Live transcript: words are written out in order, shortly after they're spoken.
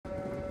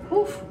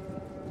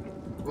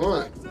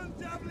Right.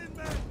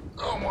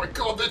 Oh my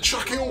god, they're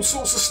chucking all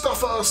sorts of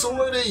stuff at us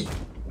already.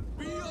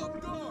 Be on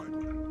guard.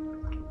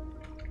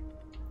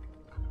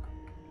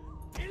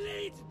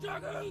 Elite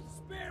Duggout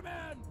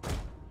Spearman!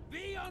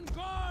 Be on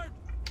guard!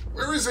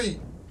 Where is he?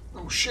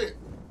 Oh shit.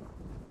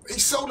 He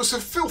sold us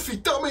a filthy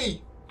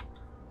dummy.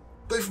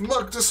 They've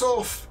mugged us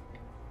off.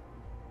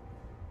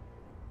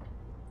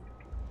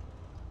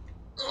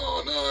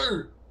 Oh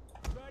no.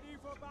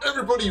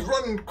 Everybody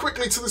run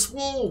quickly to this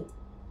wall.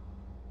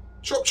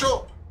 Chop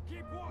chop.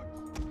 Keep watch.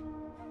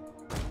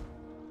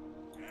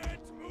 Get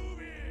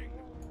moving.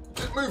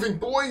 Get moving,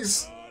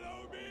 boys.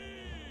 Follow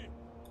me.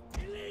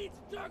 Elite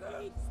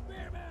Duggout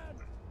Spearman!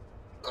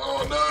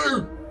 Oh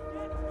no.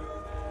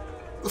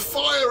 The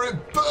fire,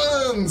 it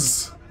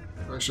burns.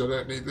 Actually, I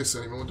don't need this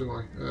anymore, do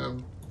I?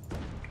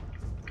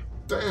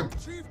 Damn.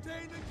 Chieftain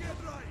and get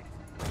right.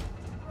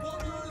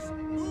 Warriors,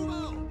 move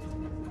out.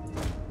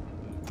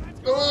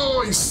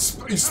 Oh,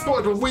 he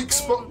spotted a weak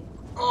spot.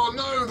 Oh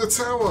no, the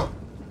tower.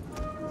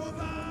 Move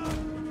out.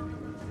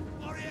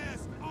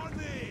 Warriors, on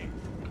me.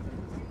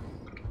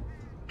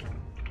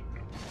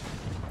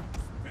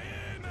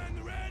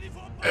 Spearmen ready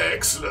for battle.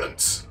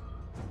 Excellent.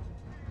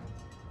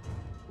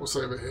 What's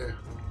over here?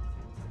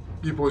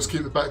 You boys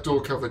keep the back door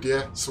covered,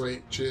 yeah?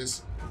 Sweet,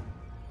 cheers.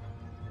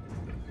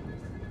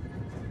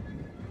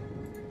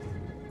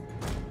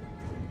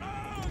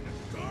 Run,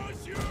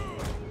 curse you!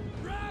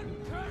 Run,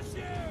 curse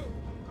you!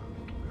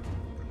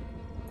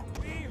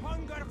 We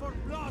hunger for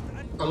blood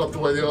and I love the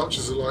way the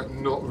archers are like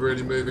not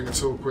really moving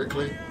at all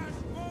quickly. warriors,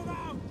 move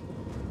out!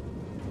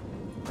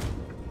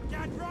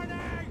 Get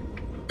running!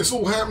 It's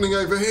all happening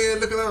over here,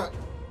 look at that.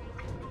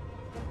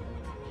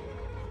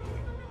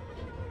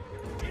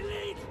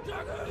 Elite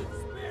Duggout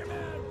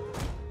Spearman!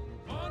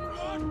 On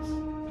watch!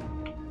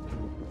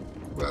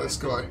 Well, this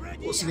guy,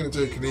 what's he going to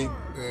do? Can he...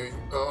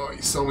 oh,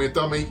 he sold me a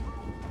dummy.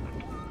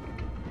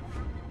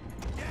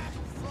 Get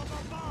from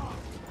above!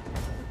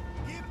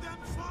 Give them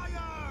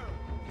fire!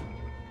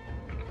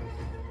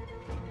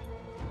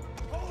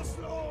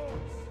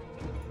 Coastloads!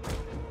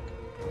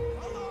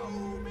 Follow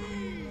me!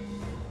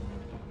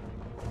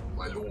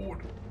 My lord.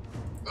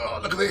 Oh,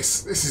 look at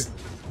this. This is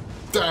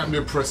damn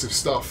impressive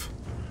stuff.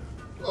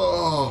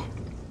 Oh,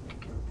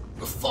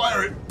 the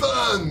fire, it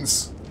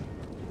burns.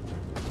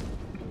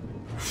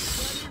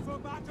 Ready for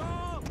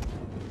battle!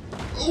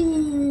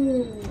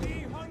 Ooh.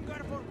 We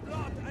hunger for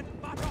blood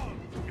and battle!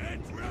 Get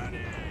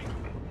running!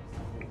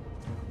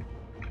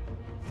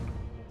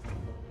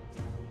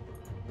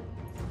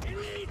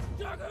 Elite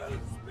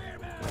Duggout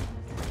Spearman!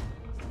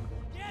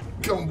 Get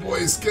Come on,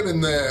 boys, get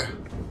in there.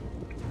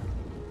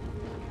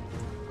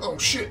 Oh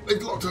shit,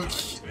 they've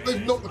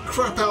knocked the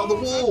crap out of the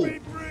wall. be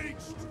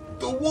breached!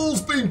 The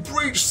wall's been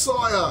breached,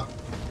 sire.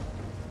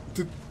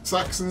 Did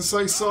Saxons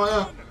say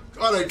sire?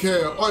 I don't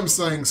care, I'm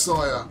saying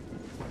sire.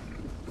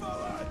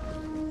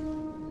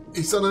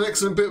 He's done an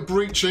excellent bit of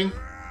breaching.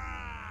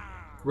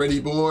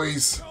 Ready,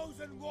 boys.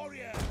 Chosen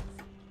warriors!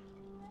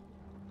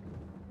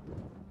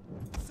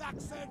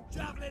 Saxon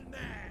javelin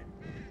men!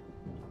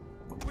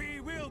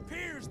 We will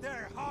pierce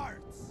their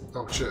hearts!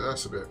 Oh shit,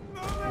 that's a bit.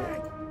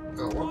 Moving!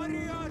 Oh, what?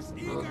 Warriors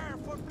eager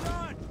for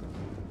blood!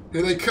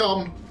 Here they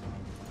come.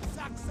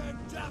 Saxon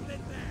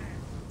javelin men!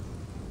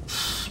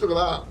 Look at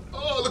that.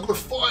 Oh, look at the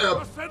fire.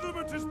 The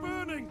settlement is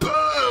burning!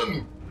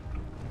 Burn!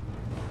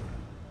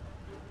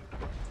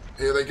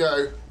 Here they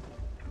go.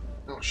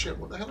 Oh shit,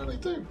 what the hell are they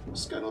doing?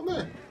 What's going on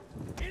there?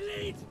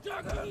 Elite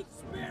Duggout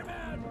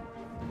Spearman!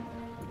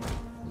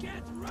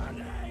 Get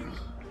running!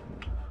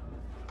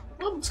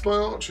 What happened to my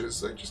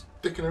archers? They're just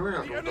dicking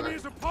around The all enemy day.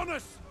 is upon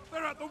us!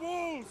 They're at the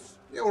walls!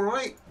 You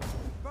alright?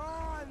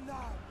 Burn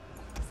them!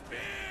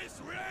 Spears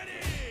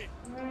ready!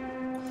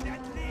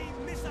 Deadly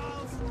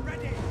missiles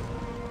ready!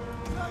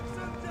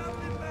 Saxon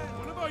javelin men!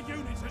 One of our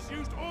units has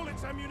used all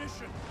its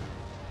ammunition.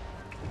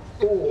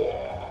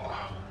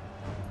 Oh.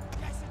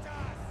 Yes, it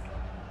has!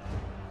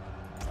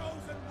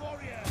 Chosen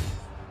warriors!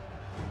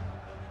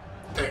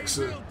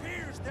 Excellent. We will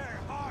pierce their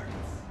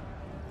hearts!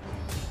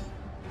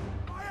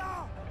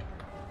 Fire!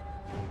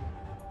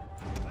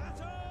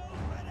 Battle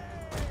ready!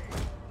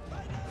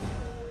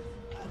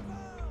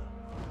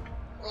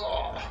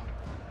 Oh.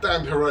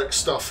 Damn heroic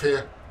stuff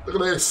here. Look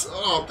at this.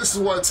 Oh, this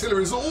is why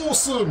Attilia is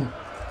awesome.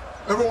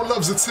 Everyone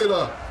loves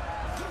Attilia.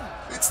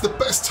 It's the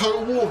best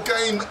Total War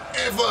game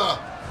ever.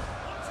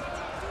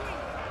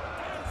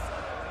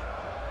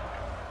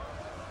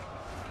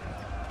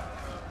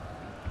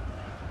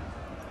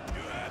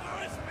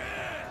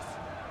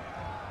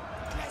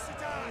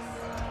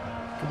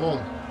 Come on.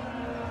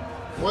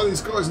 Why are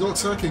these guys not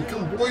attacking?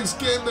 Come on, boys,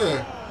 get in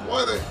there.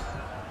 Why are they...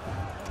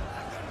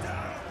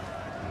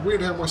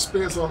 Weird how my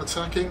spears aren't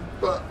attacking,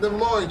 but never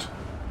mind.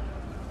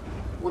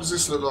 What does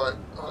this look like?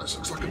 Oh, this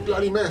looks like a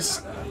bloody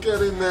mess.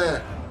 Get in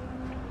there.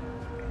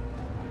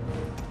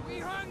 We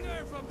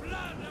hunger for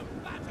blood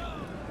and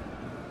battle.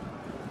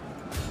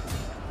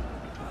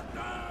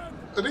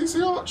 Are these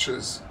the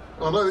archers?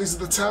 Oh no, these are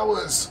the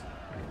towers.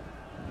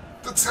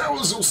 The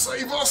towers will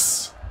save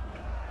us.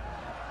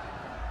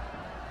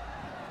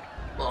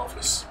 Oh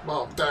Marvellous.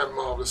 Damn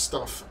marvellous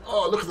stuff.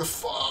 Oh, look at the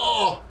fire.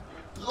 Oh,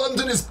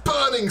 London is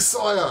burning,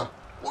 sire.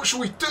 What shall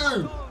we do?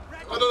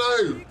 I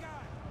don't know.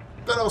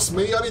 Don't ask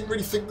me. I didn't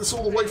really think this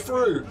all the way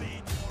through.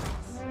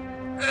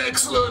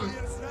 Excellent.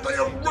 They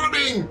are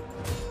running.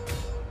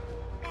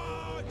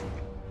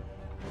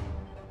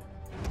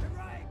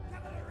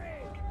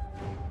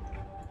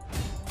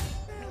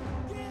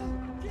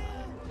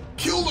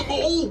 Kill them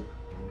all.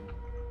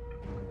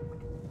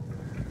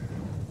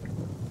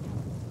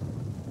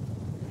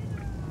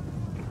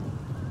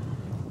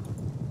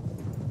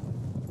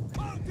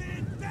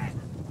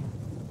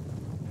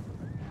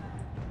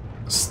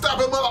 Stab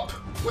them up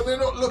when they're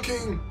not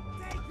looking.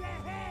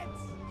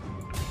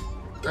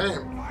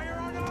 Damn.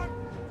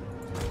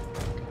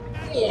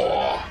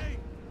 Oh.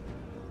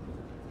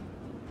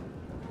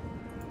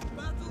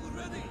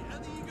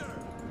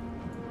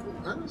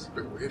 That's a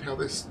bit weird how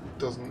this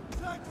doesn't.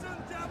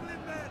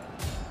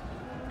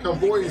 Come,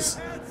 boys.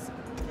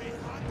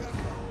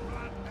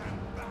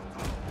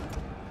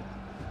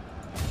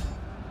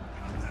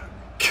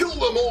 Kill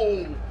them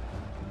all.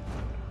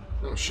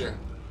 Oh shit.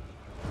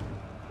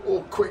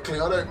 Or quickly,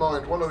 I don't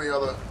mind, one or the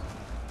other.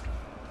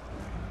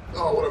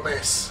 Oh, what a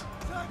mess.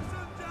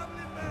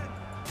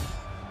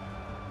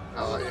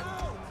 Oh, yeah.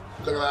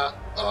 Look at that.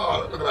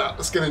 Oh, look at that.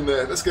 Let's get in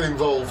there. Let's get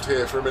involved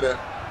here for a minute.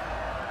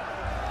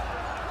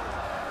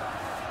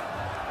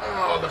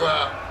 Oh, look at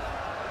that.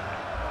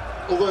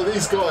 Although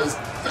these guys,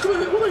 look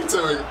at it, what are they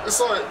doing? It's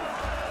like,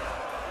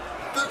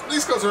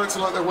 these guys are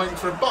acting like they're waiting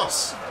for a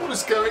bus. What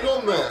is going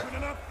on there?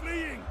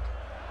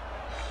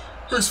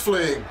 Who's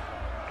fleeing?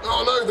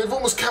 Oh no, they've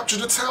almost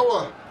captured a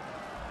tower.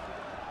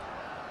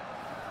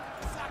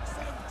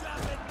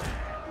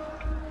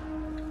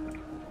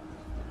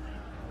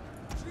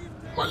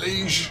 My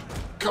liege,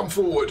 come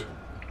forward.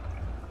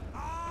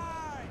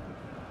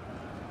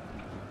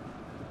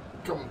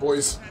 Come on,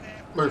 boys.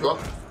 Move up.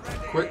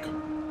 Quick.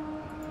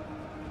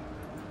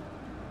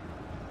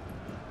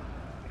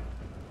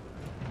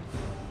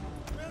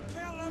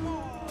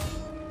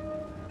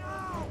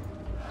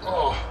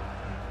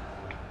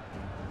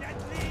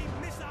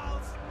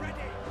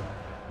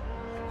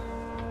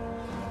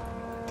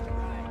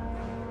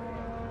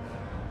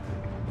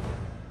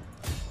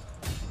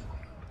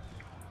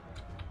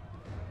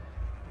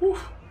 Oh.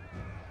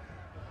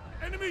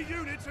 Enemy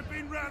units have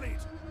been rallied.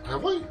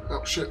 Have we?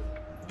 Oh shit.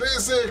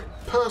 There's their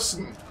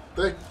person.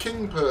 Their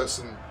king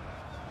person.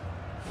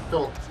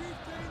 Come on.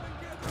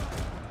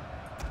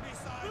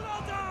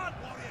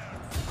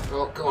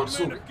 Oh god, it's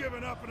all... Men have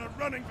given up and are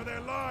running for their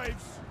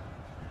lives.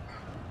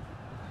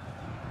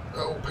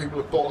 Oh, people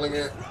are bottling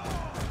it.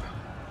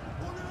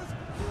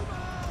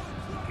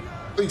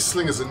 These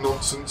slingers are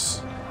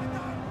nonsense.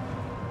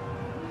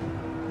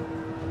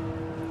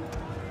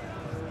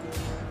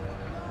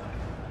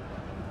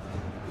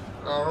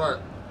 Alright.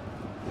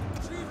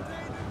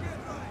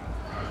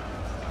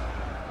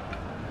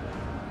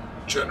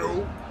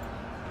 General.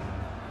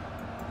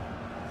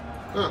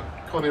 Ah,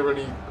 can't hear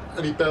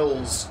any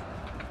bells.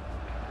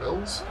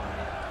 Bells?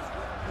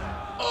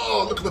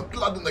 Oh, look at the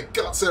blood and the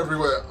guts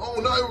everywhere.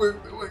 Oh no,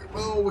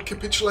 we're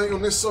capitulating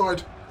on this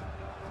side.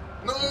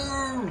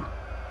 No!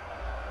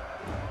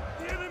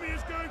 The enemy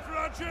is going for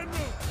our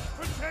general.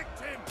 Protect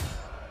him.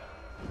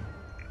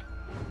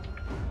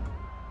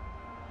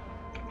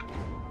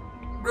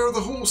 Where are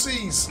the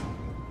horses?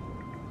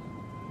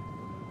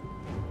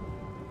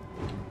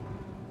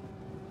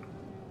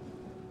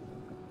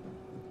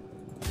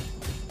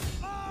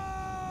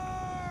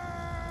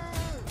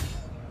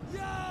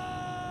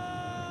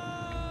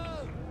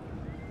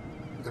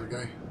 There we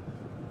go.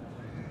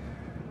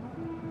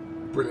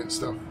 Brilliant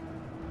stuff.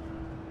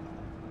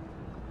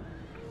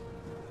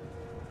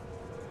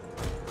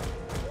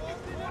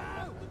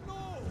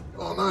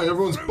 Oh no,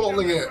 everyone's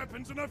bottling it.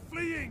 Weapons and are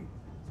fleeing.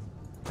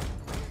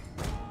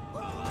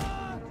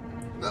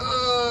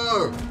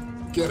 No!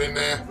 Get in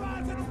there.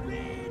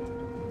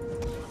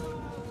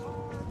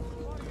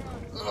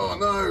 Oh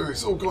no,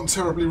 it's all gone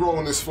terribly wrong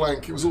on this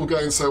flank. It was all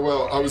going so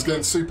well. I was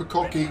getting super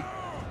cocky.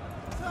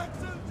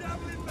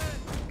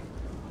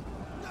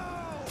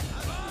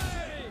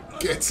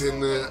 Get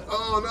in there.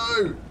 Oh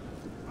no!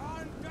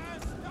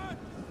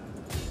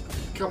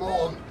 Come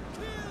on.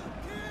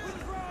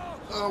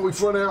 Oh,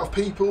 we've run out of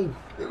people.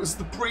 It was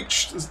the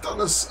breach that's done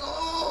us.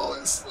 Oh,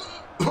 it's...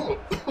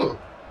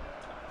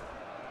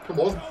 Come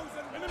on.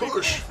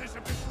 Push.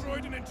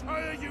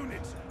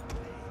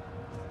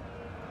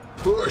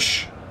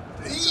 Push.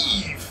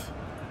 Heave.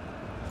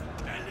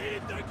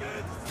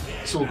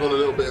 It's all gone a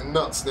little bit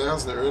nuts now,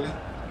 hasn't it, really?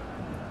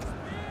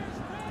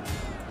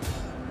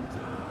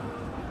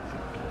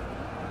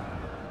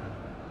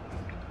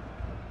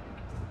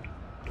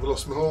 I've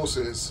lost my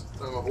horses.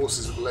 Oh, my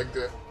horses have legged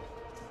it.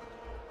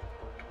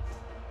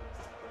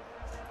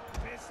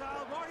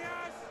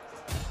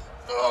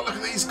 Oh, look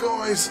at these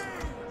guys.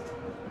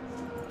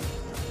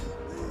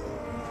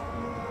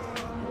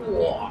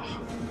 Whoa.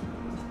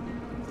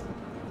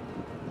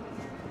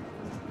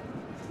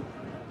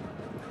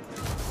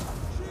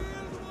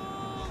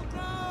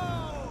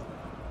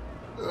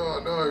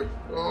 Oh no.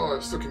 Oh,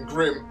 it's looking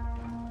grim.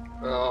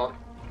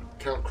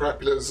 Count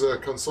Crapula's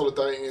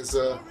consolidating his...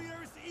 Warriors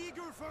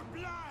eager for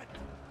blood.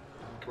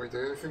 Can we do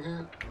anything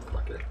here?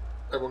 Fuck it.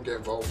 Everyone get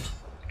involved.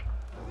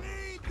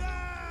 Lead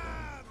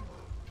them.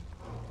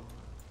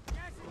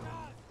 Yes, it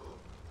does.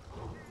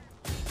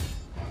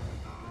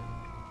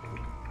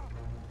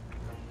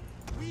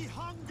 We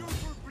hunger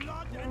for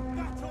blood and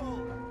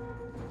battle.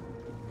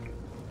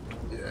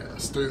 Yeah,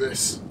 let's do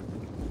this.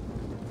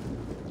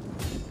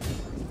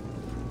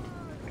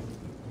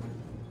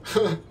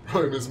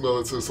 Rome is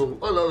mother to us all.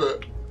 I love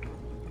it.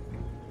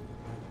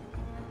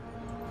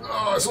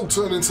 Oh, it's all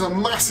turned into a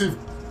massive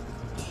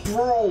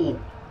brawl.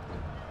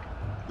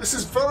 This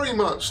is very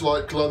much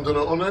like London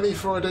on any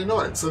Friday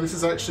night, so this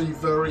is actually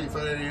very,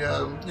 very,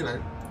 you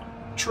know,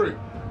 true.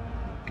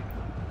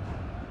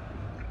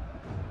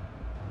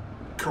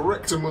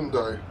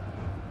 Correctamundo.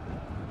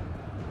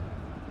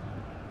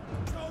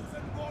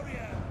 Chosen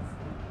warriors.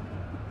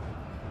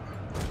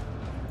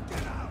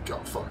 Get out.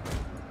 God, fuck.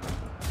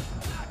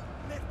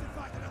 Live to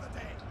fight another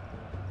day.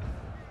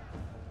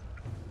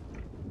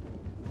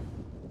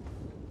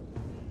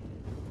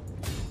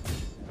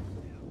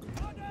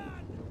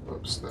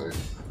 Oops, no.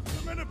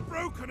 The men are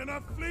broken and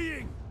are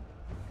fleeing.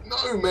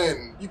 No,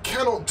 men! You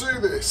cannot do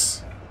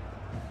this!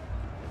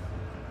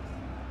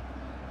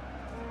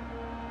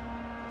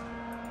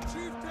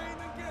 Chieftain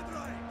and get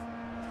right.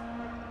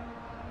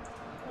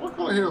 Why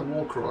can't I hear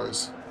war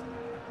cries?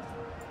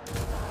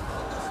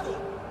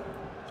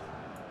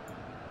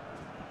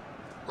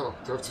 Oh,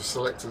 do I have to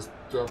select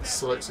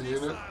a,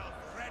 unit?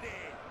 Ready.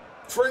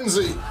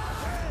 Frenzy!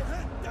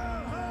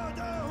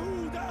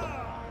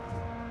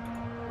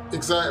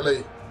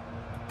 Exactly.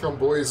 Come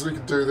boys, we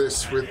can do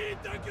this with... Lead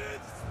the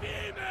good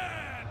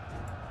spearmen.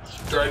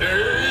 Steady!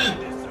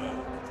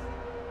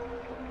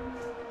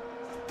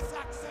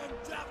 Saxon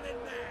javelin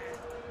men.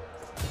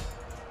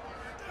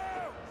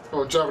 Come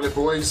on, javelin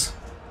boys.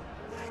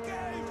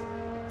 Again.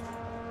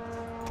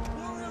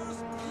 Warriors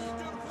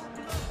eager for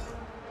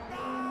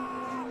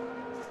blood.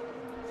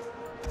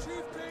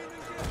 Chieftain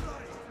and get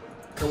right.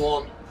 Come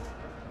on.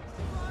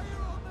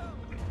 Fire on them.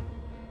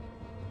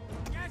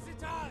 Yes, it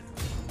does.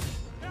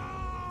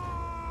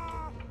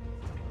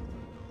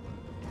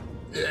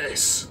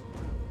 Yes.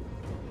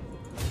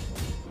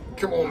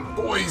 Come on,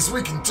 boys,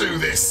 we can do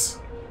this.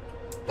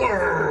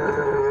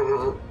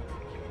 Arrgh.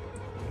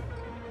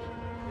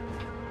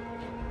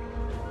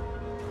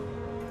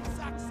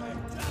 Saxon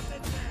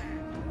javelin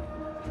men.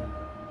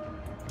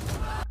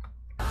 Blood.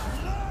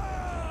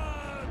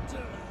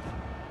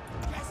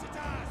 Yes, it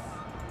does.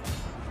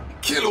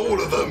 Kill all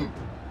of them.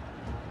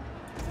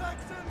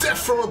 Saxon. Death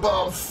from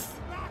above.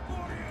 Back,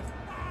 warriors.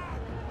 Back.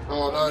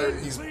 Oh no,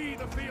 he's Flee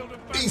the field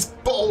of battle. he's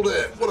bowled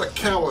it. What a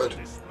coward.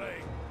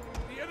 Display.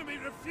 The enemy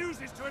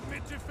refuses to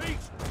admit defeat.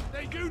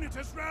 Their unit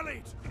has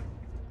rallied.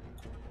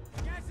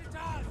 Yes, it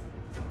does.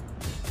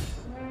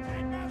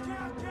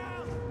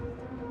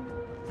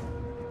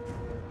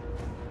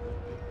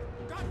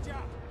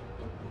 Gotcha.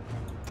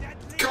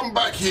 Deadly. Come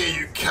back here,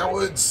 you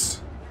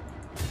cowards.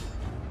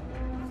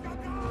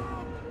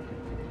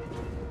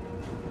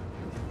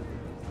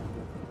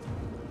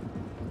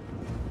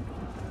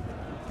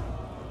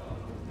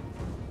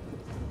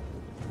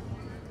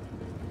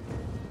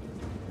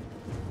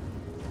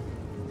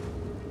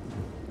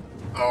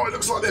 Oh, it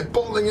looks like they're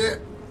bowling it.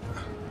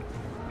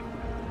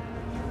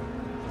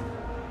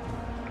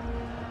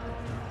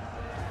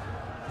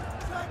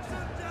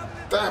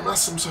 Damn,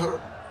 that's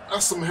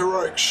some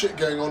heroic shit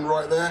going on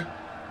right there.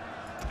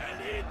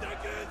 Lead the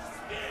good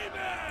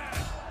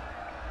spearmen.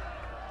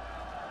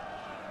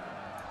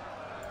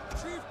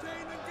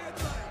 Chieftain and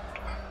get right.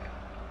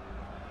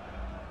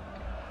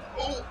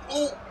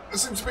 Oh, there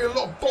seems to be a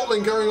lot of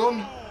bowling going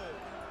on.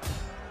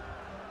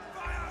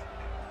 Fire.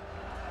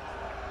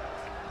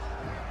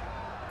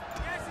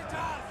 Yes, it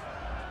does.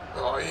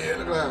 Oh yeah,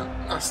 look at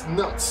that. That's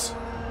nuts.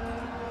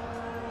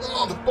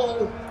 Oh, the bowl.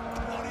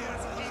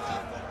 Warriors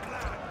eager for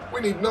blood.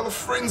 We need another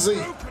frenzy.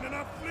 Broken and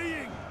are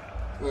fleeing.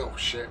 Oh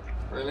shit,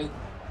 really?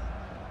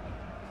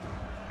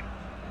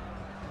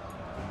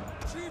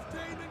 Chieftain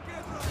and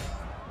get right.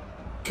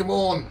 Come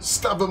on,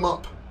 stab them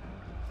up.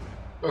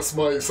 That's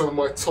some of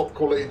my top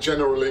quality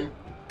generaling.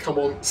 Come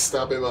on,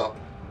 stab him up.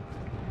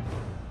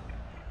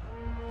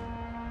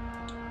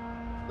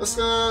 Let's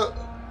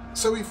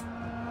so we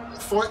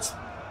fight.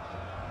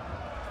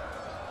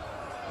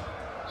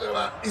 Look at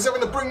that. He's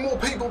having to bring more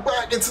people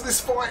back into this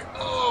fight.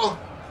 Oh,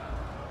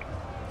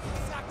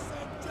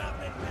 Saxon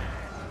javelin man.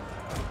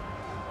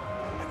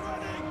 And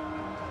running.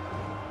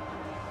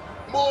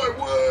 my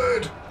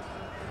word.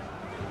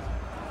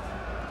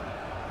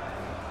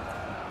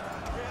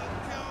 We'll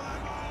kill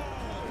them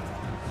all.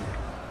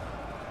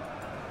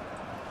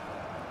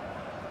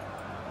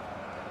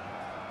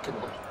 Come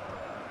on.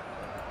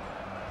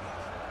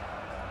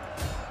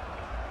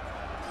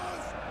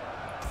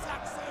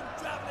 Saxon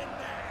javelin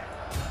man.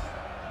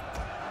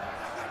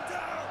 Let them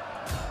down.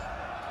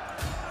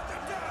 Let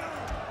them down.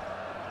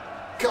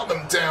 Cut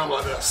them down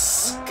like the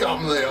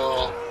scum they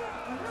are.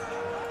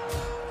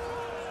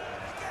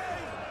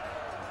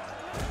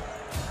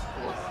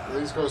 What? Are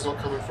these guys not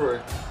coming through?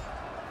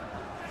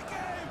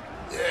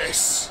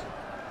 Yes!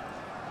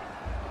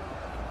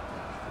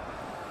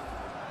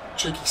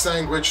 Cheeky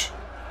sandwich.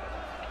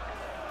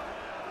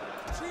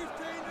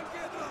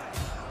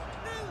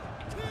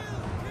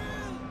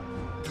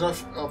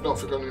 I've not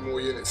forgotten any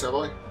more units, have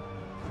I?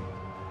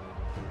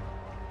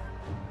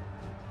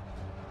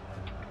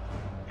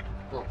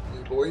 Oh,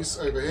 you boys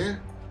over here.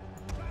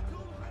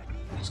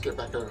 Just get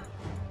back over.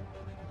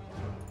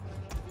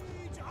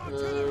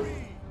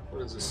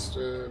 What is this?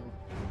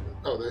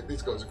 Oh,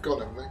 these guys have gone,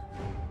 haven't they?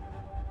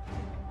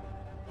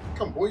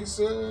 Come, boys.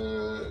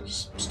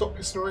 Just stop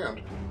pissing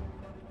around.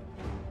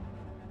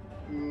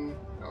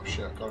 Oh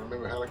shit! I can't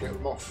remember how to get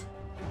them off.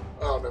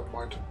 Oh, never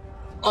mind.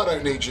 I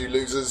don't need you,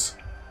 losers.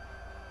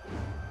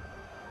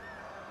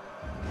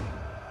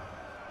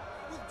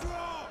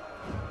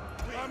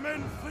 Our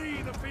men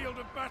flee the field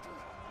of battle.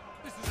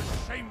 This is a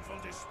shameful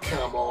display.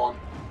 Come on.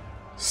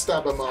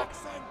 Stab them up.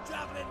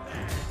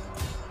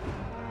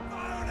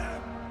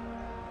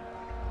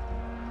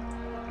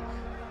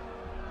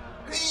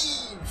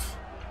 Heave!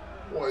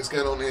 What is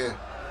going on here?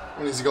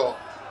 What has he got?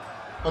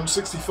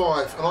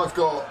 165 and I've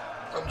got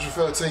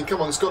 113.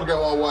 Come on, it's got to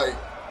go our way.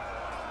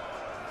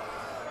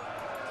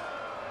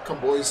 Come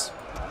boys.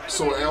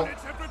 Sort it out.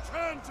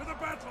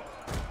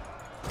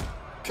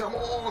 Come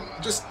on,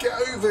 just get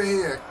over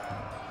here.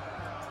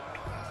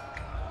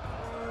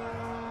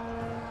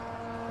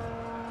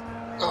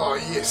 Oh,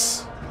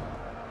 yes.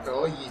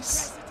 Oh,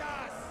 yes.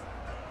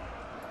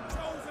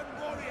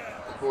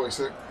 Boys,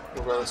 what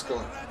about this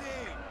guy?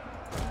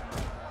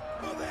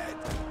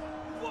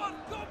 What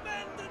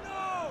commander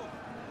now?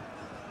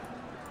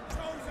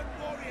 Chosen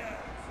warriors.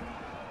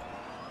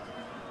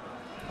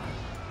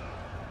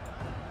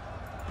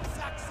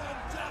 Saxon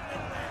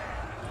javelin.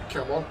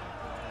 Come on.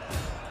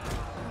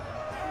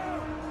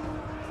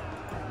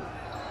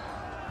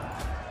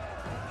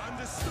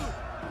 Understood.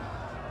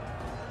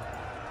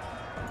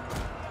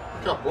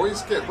 Come on,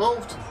 boys, get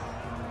involved.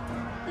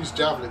 These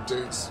javelin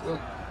dudes. Oh.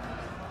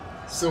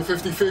 Still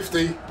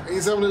 50-50.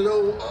 He's having a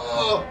little...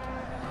 Oh.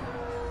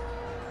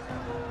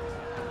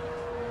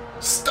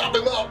 Stab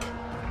him up!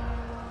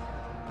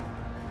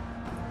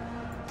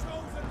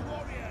 Chosen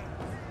warrior.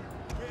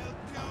 We'll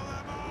kill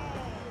them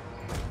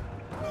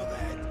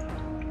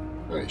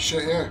all. Holy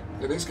shit, yeah.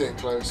 It is getting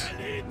close. I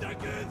need the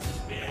good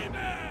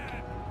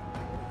spearmen.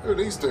 Who are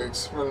these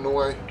dudes running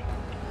away?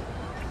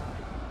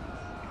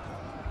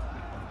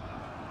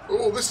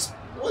 Oh,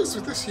 what is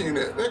with this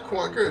unit? They're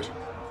quite good.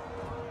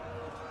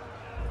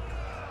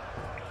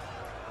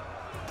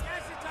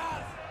 Yes, it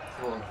does.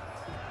 Come on.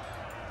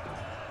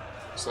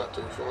 What's that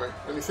do for me?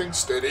 Anything?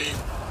 Steady.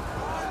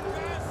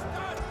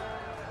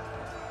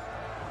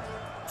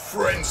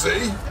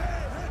 Frenzy.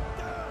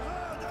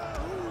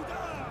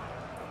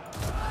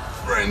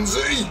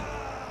 Frenzy.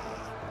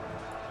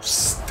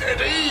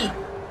 Steady.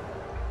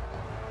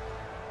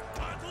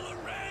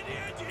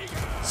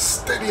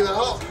 Steady that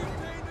up.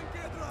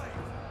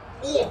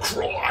 War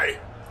cry.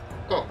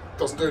 Oh,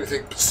 doesn't do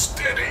anything, but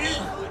steady.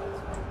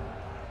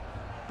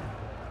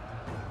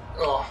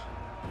 Oh,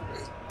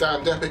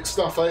 damned epic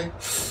stuff, eh?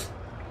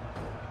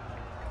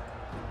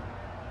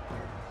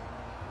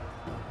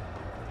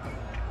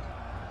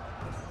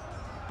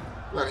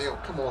 Bloody hell,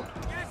 come on.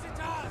 Yes, it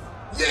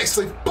does. Yes,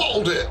 they've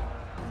bottled it.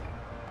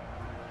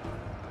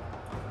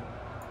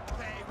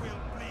 They will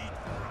bleed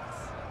for us.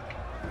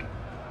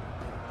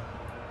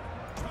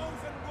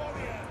 Chosen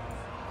warriors.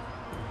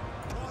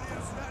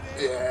 Warriors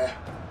ready. Yeah.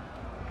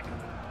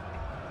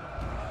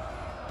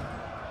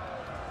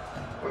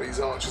 What are these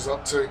archers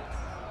up to?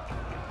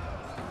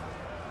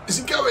 Is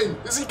he going?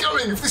 Is he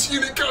going? If this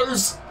unit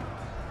goes...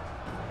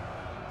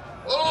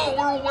 Oh,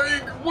 we're away.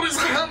 What is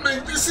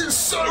happening? This is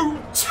so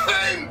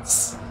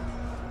tense.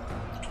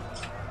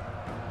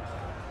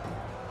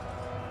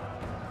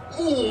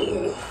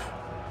 Oh.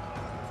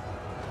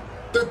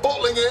 They're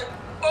bottling it.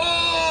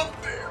 Oh,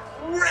 they're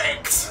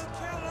wrecked.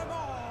 Kill them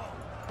all.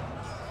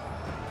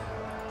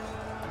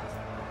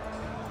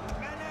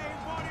 Melee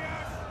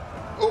warriors.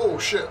 Oh,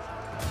 shit.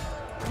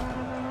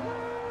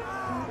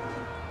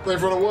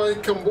 They've run away.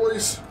 Come,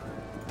 boys.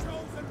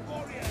 Chosen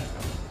warriors.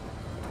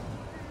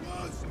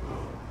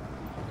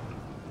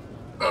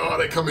 Oh,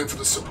 they come in for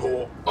the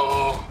support.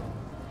 Oh.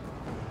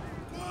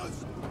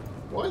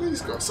 Why are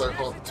these guys so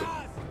hard to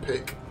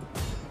pick?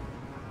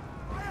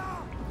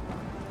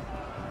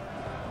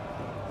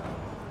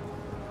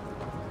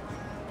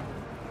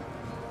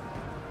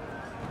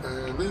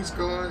 And these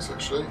guys,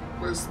 actually,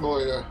 where's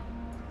my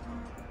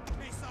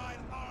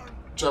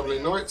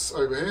Javelin Knights?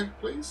 Over here,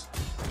 please.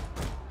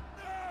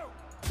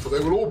 For they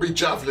will all be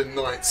Javelin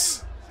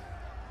Knights.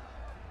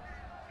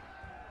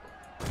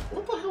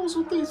 What the hell's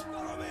with these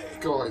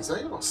guys?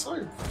 They are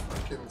so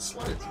fucking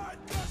slow.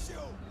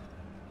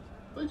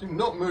 They do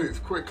not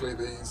move quickly,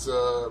 these, who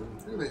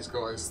are these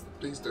guys?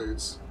 These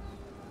dudes.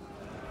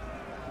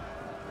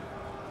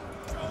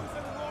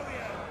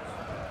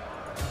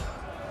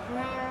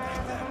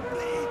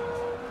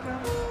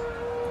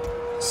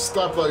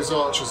 Stab those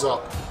archers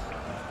up.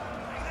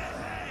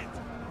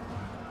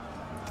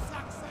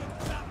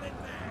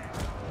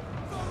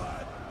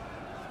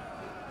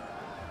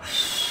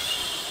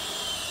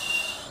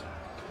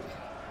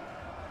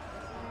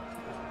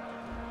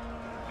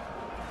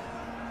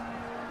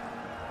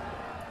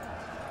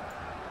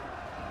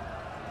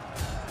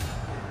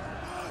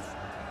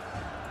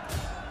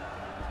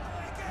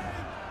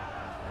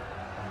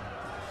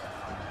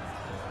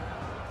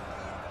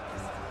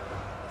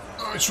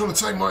 Oh, he's trying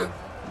to take my... Yes,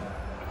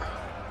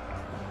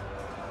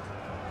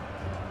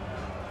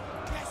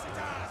 it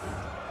does.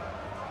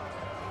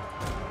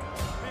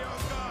 Be on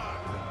guard.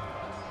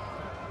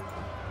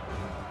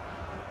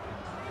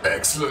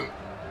 Excellent.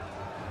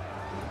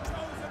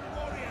 Chosen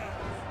warriors.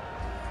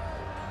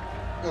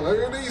 Hello,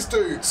 who are these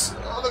dudes?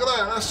 Oh, look at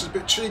that. That's just a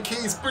bit cheeky.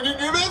 He's bringing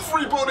in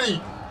everybody.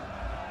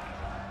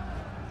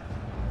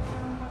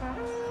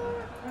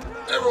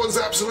 Everyone's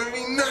absolutely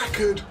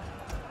knackered.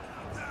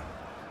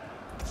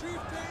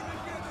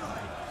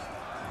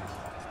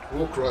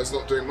 War Cry's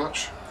not doing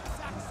much.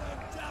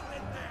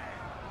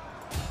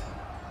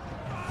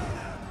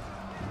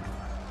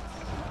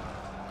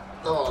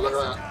 Oh, look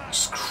at that.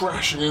 Just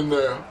crashing in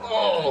there.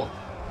 Oh!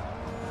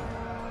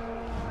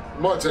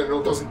 My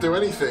general doesn't do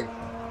anything.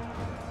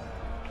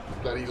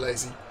 Bloody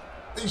lazy.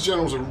 These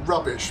generals are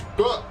rubbish,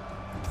 but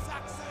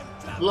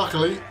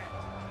luckily,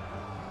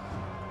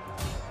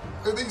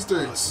 look at these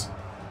dudes.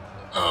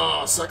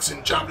 Ah,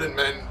 Saxon javelin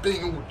men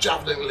being all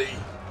javelinly.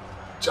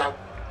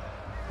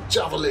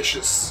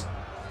 Javelicious.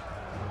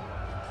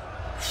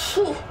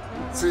 Whew.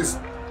 This is...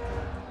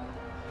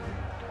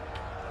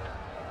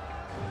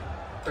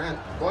 Damn,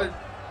 why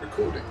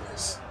recording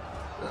this?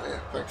 Oh yeah,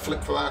 thank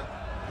Flip for that.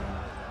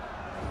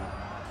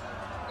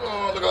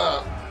 Oh, look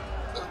at that.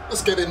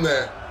 Let's get in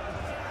there.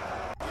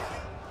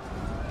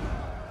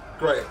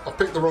 Great, I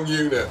picked the wrong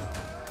unit.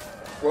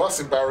 Well, that's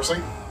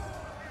embarrassing.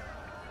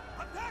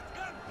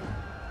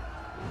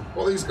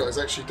 What are these guys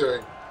actually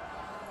doing?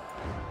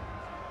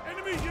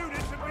 Enemy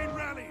units have been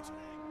rallied.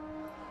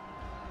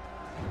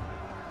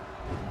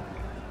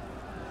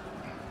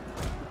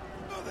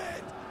 Move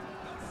it.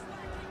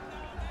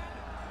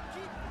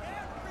 Keep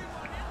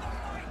everyone in the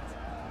fight.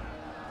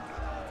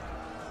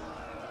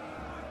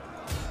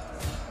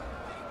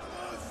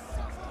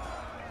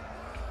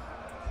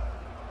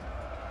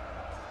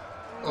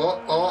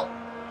 Oh.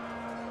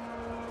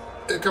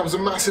 Here comes a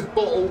massive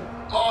bottle.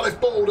 Oh,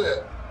 they've bottled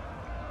it.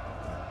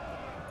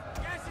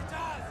 Yes, it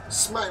does.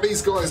 Smack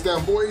these guys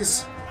down,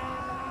 boys.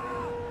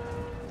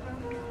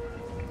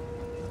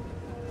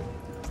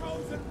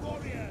 Chosen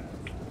warriors.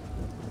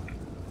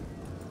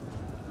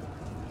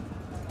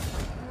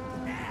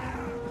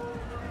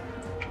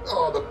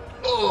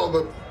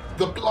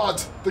 The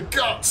blood, the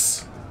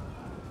guts.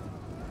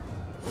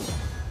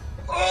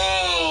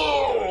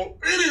 Oh,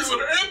 it is an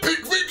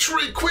epic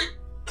victory. Quick,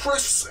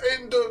 press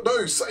enter.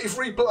 No, save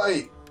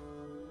replay.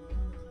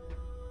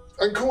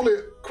 And call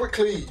it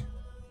quickly.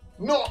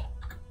 Not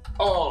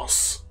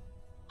arse.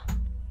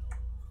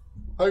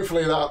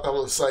 Hopefully that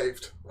will have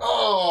saved.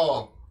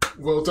 Oh,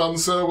 well done,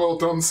 sir. Well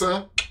done,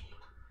 sir.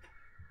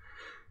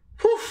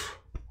 Whew.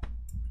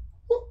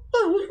 What do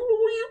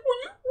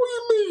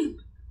you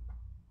mean?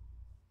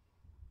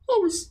 I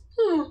was.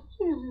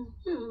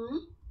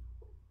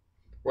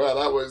 Well,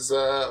 that was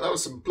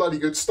some bloody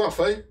good stuff,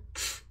 eh?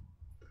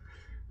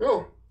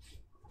 Oh,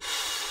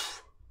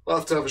 I'll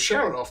have to have a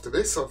shower after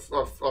this.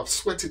 I've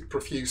sweated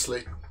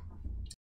profusely.